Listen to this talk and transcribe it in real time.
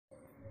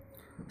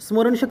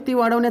स्मरणशक्ती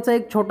वाढवण्याचा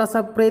एक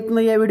छोटासा प्रयत्न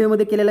या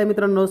व्हिडिओमध्ये केलेला आहे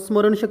मित्रांनो।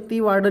 स्मरणशक्ती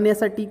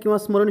वाढवण्यासाठी किंवा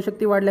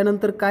स्मरणशक्ती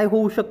वाढल्यानंतर काय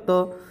होऊ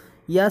शकतं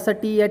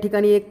यासाठी या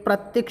ठिकाणी एक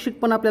प्रात्यक्षिक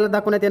पण आपल्याला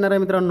दाखवण्यात येणार आहे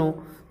मित्रांनो।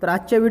 तर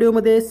आजच्या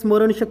व्हिडिओमध्ये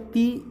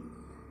स्मरणशक्ती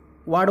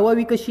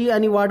वाढवावी कशी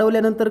आणि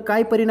वाढवल्यानंतर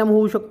काय परिणाम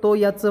होऊ शकतो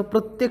याचं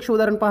प्रत्यक्ष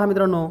उदाहरण पहा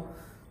मित्रांनो।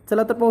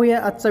 चला तर पाहूया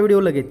आजचा व्हिडिओ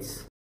लगेच।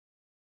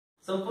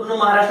 संपूर्ण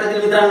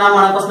महाराष्ट्रातील मित्रांना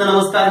मनापासून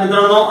नमस्कार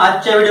मित्रांनो।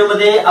 आजच्या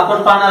व्हिडिओमध्ये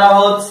आपण पाहणार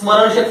आहोत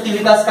स्मरणशक्ती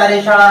विकास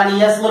कार्यशाळा आणि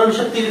या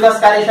स्मरणशक्ती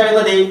विकास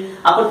कार्यशाळेमध्ये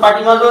आपण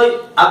पाठीमागे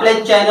आपल्या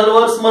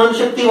चॅनलवर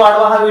स्मरणशक्ती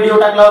वाढवा हा व्हिडिओ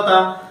टाकला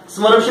होता।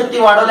 स्मरणशक्ती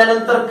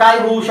वाढवल्यानंतर काय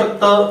होऊ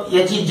शकतं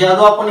याची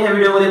जादू आपण या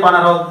व्हिडिओमध्ये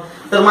पाहणार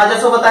आहोत। तर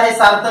माझ्यासोबत आहे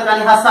सार्थक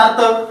आणि हा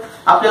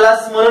सार्थक आपल्याला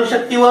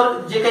स्मरणशक्तीवर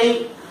जे काही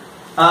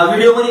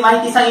व्हिडिओमध्ये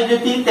माहिती सांगितली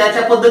होती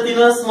त्याच्या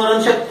पद्धतीने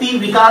स्मरणशक्ती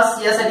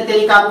विकास यासाठी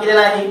त्यांनी काम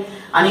केलेलं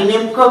आहे आणि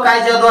नेमकं काय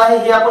जादू आहे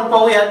हे आपण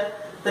पाहूयात।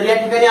 तर या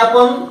ठिकाणी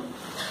आपण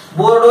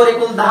बोर्डवर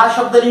एकूण 10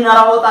 शब्द लिहिणार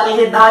आहोत आणि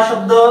हे 10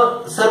 शब्द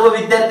सर्व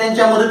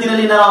विद्यार्थ्यांच्या मदतीने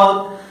लिहिणार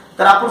आहोत।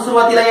 तर आपण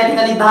सुरुवातीला या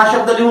ठिकाणी 10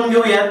 शब्द लिहून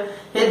घेऊयात।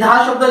 हे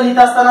 10 शब्द लिहित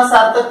असताना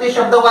सार्थक ते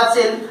शब्द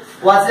वाचेल।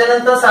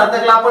 वाचल्यानंतर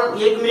सार्थकला आपण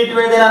 1 मिनिट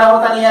वेळ देणार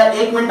आहोत आणि या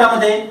 1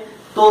 मिनिटामध्ये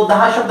तो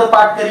 10 शब्द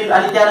पाठ करील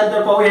आणि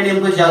त्यानंतर पाहूया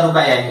नेमकं जादू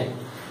काय आहे।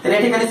 तर या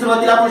ठिकाणी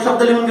सुरुवातीला आपण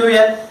शब्द लिहून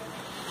घेऊयात।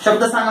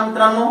 शब्द सांगा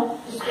मित्रांनो।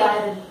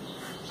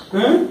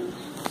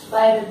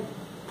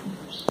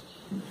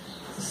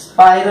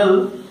 स्पायरल,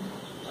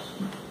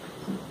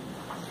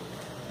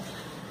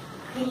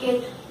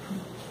 क्रिकेट,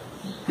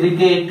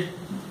 क्रिकेट,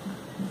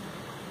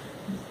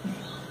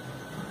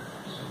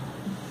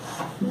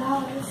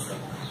 लावारस,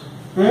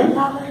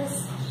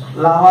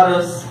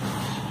 लावारस,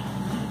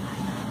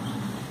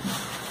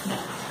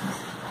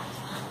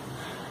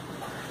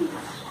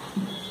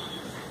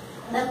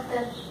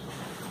 दप्तर,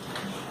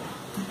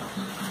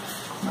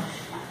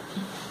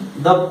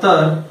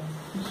 दप्तर,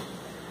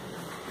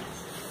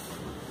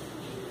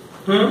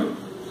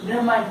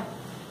 ब्रह्मांड,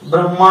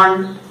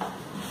 ब्रह्मांड,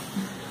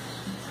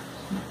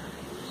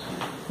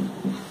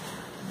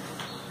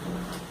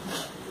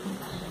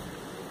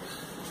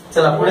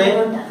 चला पुढे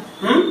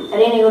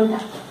Renigunta,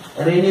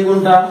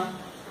 Renigunta,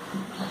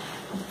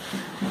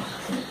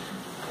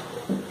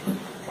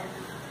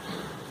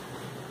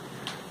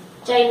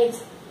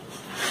 Chinese,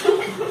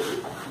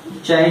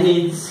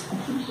 Chinese,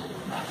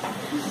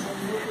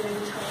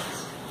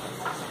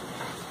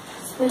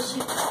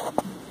 spaceship,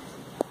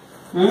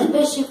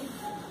 spaceship,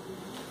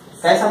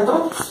 काय सांगतो?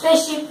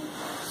 Spaceship,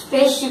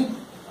 spaceship,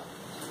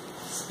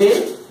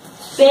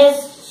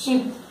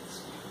 spaceship,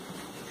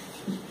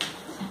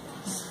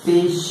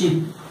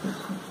 spaceship,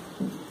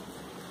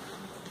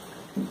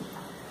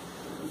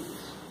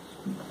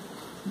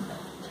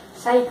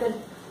 cycle,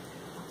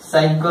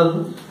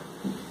 cycle,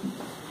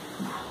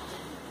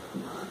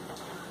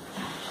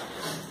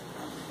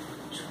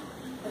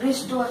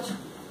 wrist watch,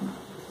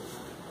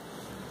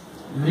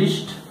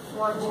 wrist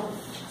watch,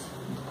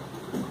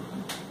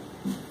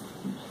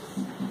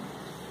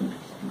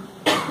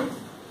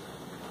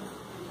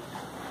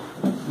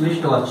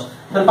 wrist watch.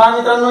 तर पहा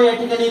मित्रांनो या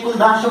ठिकाणी एकूण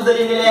 10 शब्द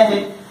लिहिलेले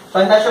आहेत।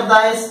 पहिला शब्द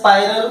आहे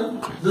स्पायरल,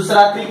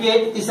 दुसरा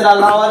क्रिकेट, तिसरा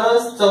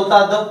लावारस, चौथा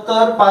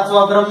दप्तर,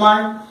 पाचवा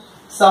ब्रह्मांड,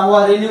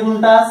 6वा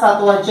Renigunta,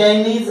 7वा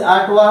Chinese,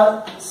 8वा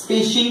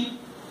spaceship,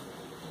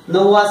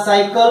 9वा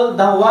cycle,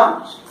 10वा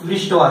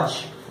wrist watch.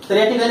 तर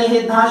या ठिकाणी हे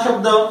 10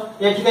 शब्द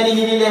या ठिकाणी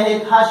लिहिलेले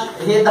आहेत।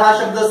 हे 10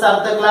 शब्द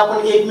सार्थकला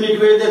आपण 1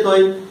 मिनिट वेळ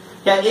देतोय।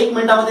 त्या 1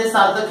 मिनिटामध्ये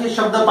सार्थक हे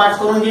शब्द पाठ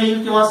करून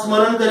घेईल किंवा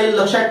स्मरण करेल,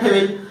 लक्षात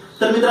ठेवेल।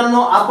 तर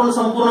मित्रांनो आपण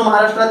संपूर्ण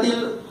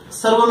महाराष्ट्रातील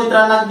सर्व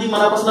मित्रांना अगदी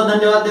मनापासून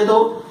धन्यवाद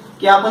देतो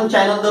की आपण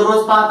चॅनल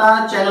दररोज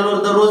पाहता,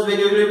 चॅनलवर दररोज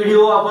वेगवेगळे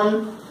व्हिडिओ आपण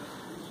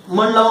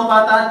मन लावून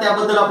पाहता,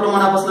 त्याबद्दल आपलं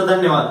मनापासून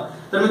धन्यवाद।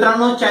 तर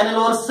मित्रांनो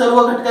चॅनलवर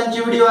सर्व घटकांचे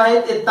व्हिडिओ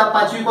आहेत। इयत्ता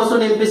 5वी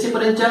पासून MPSC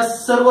पर्यंतच्या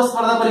सर्व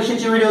स्पर्धा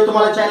परीक्षेचे व्हिडिओ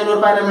तुम्हाला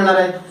चॅनलवर पाहायला मिळणार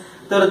आहेत।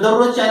 तर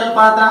दररोज चॅनल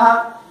पाहत राहा,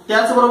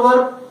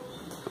 त्याचबरोबर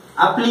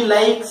आपली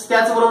लाईक्स,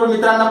 त्याचबरोबर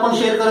मित्रांना पण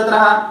शेअर करत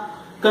राहा,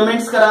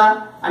 कमेंट्स करा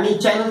आणि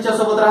चॅनलच्या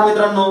सोबत राहा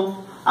मित्रांनो।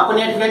 आपण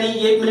या ठिकाणी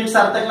 1 मिनिट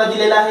सार्थकला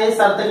दिलेला आहे।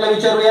 सार्थकला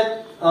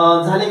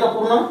विचारूयात झाले का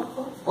पूर्ण?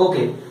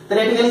 ओके। तर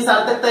या ठिकाणी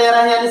सार्थक तयार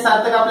आहे आणि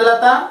सार्थक आपल्याला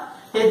आता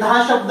हे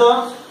 10 शब्द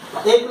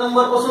 1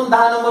 नंबर पासून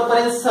 10 नंबर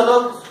पर्यंत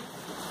सलग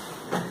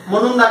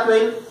म्हणून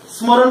दाखवेल,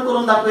 स्मरण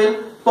करून दाखवेल।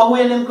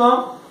 पाहूया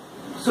नेमकं।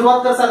 सुरुवात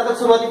कर सार्थक,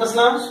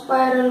 सुरुवातीपासून।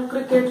 स्पायरल,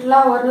 क्रिकेट,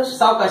 लावारस,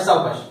 सावकाश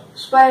सावकाश।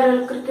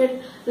 स्पायरल,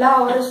 क्रिकेट,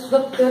 लावारस,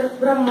 दप्तर,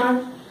 ब्रह्मांड,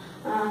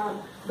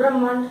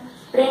 ब्रह्मांड,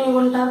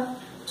 Renigunta,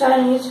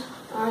 Chinese,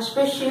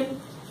 spaceship,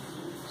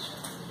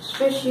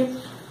 spaceship,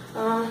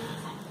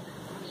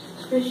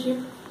 spaceship,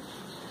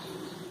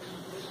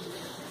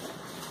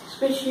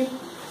 spaceship,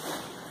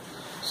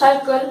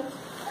 cycle,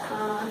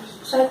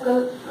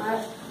 cycle,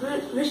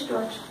 wrist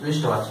watch,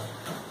 wrist watch.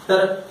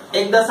 तर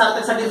एकदा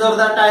सार्थकसाठी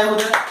जोरदार टाळ्या होऊ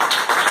द्या।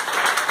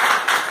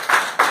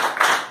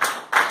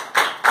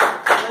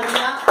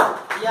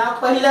 या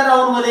पहिल्या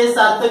राऊंड मध्ये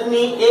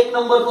सार्थकनी 1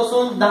 नंबर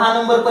पासून 10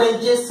 नंबर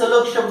पर्यंतचे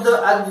सलग शब्द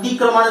अगदी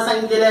क्रमाने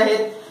सांगितलेले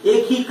आहेत।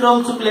 एकही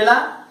क्रम चुकलेला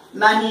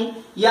नाही.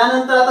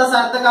 यानंतर आता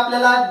सार्थक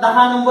आपल्याला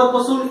 10 नंबर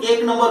पासून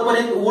 1 नंबर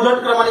पर्यंत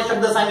उलट क्रमाने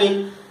शब्द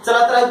सांगेल.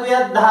 चला तर ऐकूया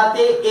 10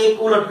 ते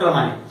 1 उलट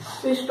क्रमाने.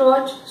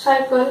 रिस्टवॉच,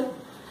 सायकल,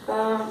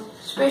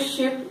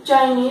 स्पेसशिप,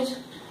 चायनीज,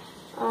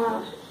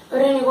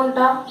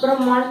 रेणीगुंटा,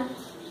 ब्रह्मांड,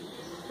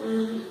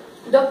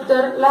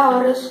 दप्तर,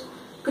 लावारस,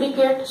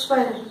 cricket,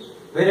 spiral.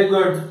 Very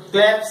good.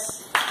 Claps.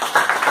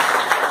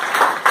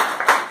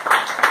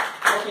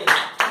 Okay,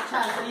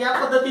 छान. तर या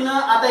पद्धतीनं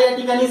आता या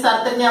ठिकाणी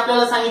सार्थकने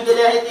आपल्याला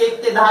सांगितलेले आहेत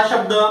 1 ते 10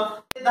 शब्द.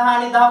 10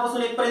 आणि 10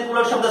 पासून 1 पर्यंत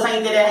उलट शब्द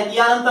सांगितलेले आहेत.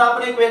 यानंतर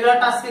आपण एक वेगळा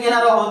टास्क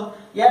घेणार आहोत.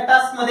 या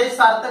टास्क मध्ये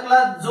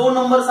सार्थकला जो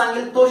नंबर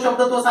सांगेल तो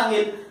शब्द तो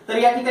सांगेल. तर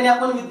या ठिकाणी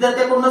आपण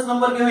विद्यार्थ्याकडूनच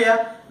नंबर घेऊया,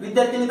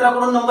 विद्यार्थी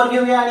मित्राकडून नंबर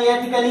घेऊया आणि या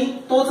ठिकाणी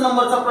तोच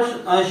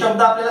नंबरचा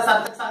शब्द आपल्याला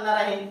सार्थक सांगणार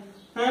आहे.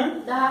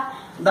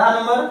 10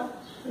 number.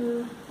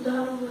 10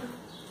 number.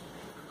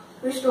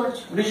 Wristwatch.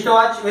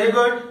 Wristwatch. Very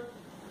good.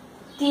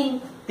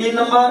 3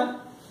 number.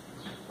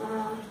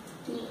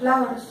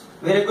 लावारस.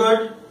 Very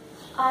good.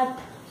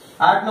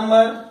 8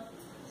 number.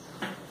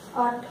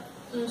 8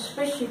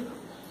 spaceship.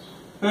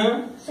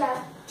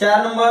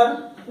 4 number.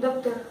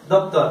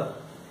 दप्तर.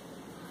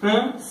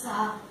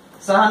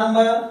 6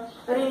 number.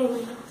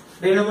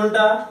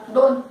 रेणुगुंटा.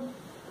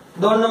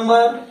 2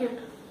 number.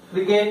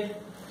 Cricket.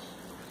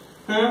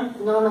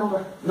 9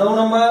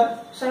 number.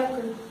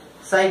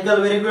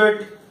 Cycle. Very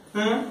good.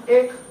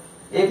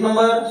 1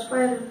 number.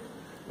 Spiral.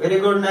 Very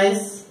good.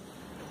 Nice.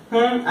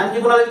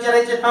 आणखी कोणाला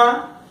विचारायचे?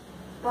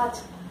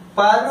 5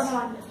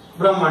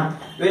 ब्रह्मांड.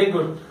 Very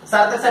good.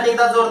 सार्थकसाठी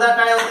एकदा जोरदार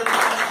टाळ्या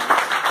होत्या.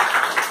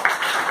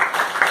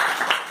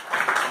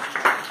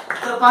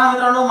 तर पहा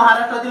मित्रांनो,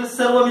 महाराष्ट्रातील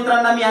सर्व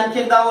मित्रांना मी आणखी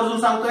एकदा आवर्जून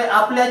सांगतोय,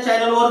 आपल्या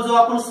चॅनलवर जो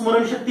आपण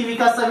स्मरणशक्ती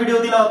विकासचा व्हिडिओ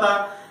दिला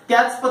होता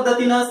त्याच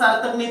पद्धतीनं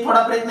सार्थकने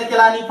थोडा प्रयत्न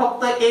केला आणि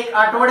फक्त 1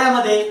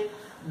 आठवड्यामध्ये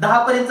 10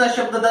 पर्यंतचा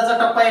शब्दाचा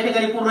टप्पा या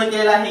ठिकाणी पूर्ण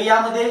केलेला आहे.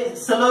 यामध्ये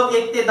सलग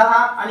 1 ते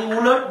 10 आणि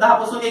उलट 10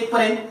 पासून 1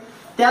 पर्यंत.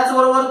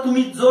 त्याचबरोबर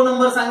तुम्ही जो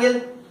नंबर सांगेल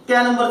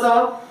त्या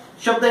नंबरचा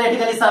शब्द या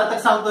ठिकाणी सार्थक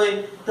सांगतोय.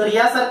 तर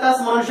यासारखा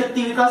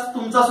स्मरणशक्ती विकास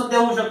तुमचा सुद्धा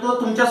होऊ शकतो.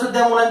 तुमच्या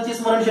सुद्धा मुलांची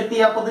स्मरणशक्ती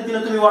या पद्धतीने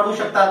तुम्ही वाढवू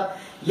शकतात.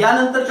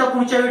 यानंतरच्या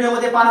पुढच्या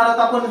व्हिडिओमध्ये पाहणार आहोत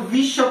आपण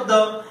 20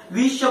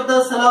 शब्द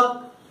सलग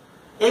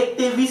 1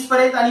 ते 20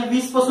 पर्यंत आणि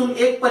 20 पासून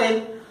 1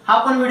 पर्यंत. हा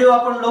पण व्हिडिओ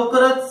आपण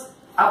लवकरच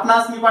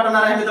आपणास मी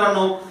पाठवणार आहे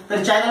मित्रांनो.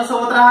 तर चॅनल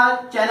सोबत राहा,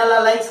 चॅनलला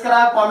लाईक्स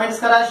करा, कॉमेंट्स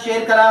करा,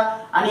 शेअर करा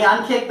आणि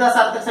आणखी एकदा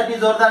सार्थकसाठी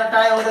जोरदार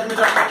टाळ्या होतात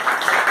मित्रांनो.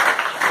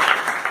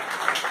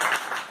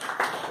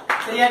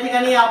 तर या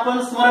ठिकाणी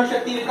आपण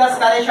स्मरणशक्ती विकास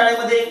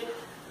कार्यशाळेमध्ये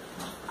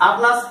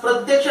आपणास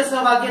प्रत्यक्ष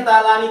सहभाग घेता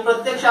आला आणि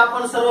प्रत्यक्ष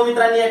आपण सर्व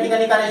मित्रांनी या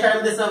ठिकाणी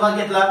कार्यशाळेमध्ये सहभाग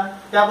घेतला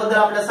त्याबद्दल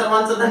आपल्या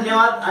सर्वांचं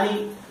धन्यवाद.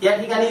 आणि या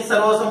ठिकाणी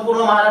सर्व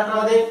संपूर्ण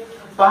महाराष्ट्रामध्ये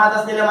पाहत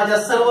असलेल्या माझ्या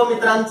सर्व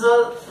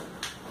मित्रांचं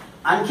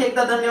आणखी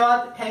एकदा धन्यवाद.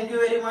 Thank you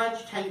very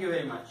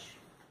much.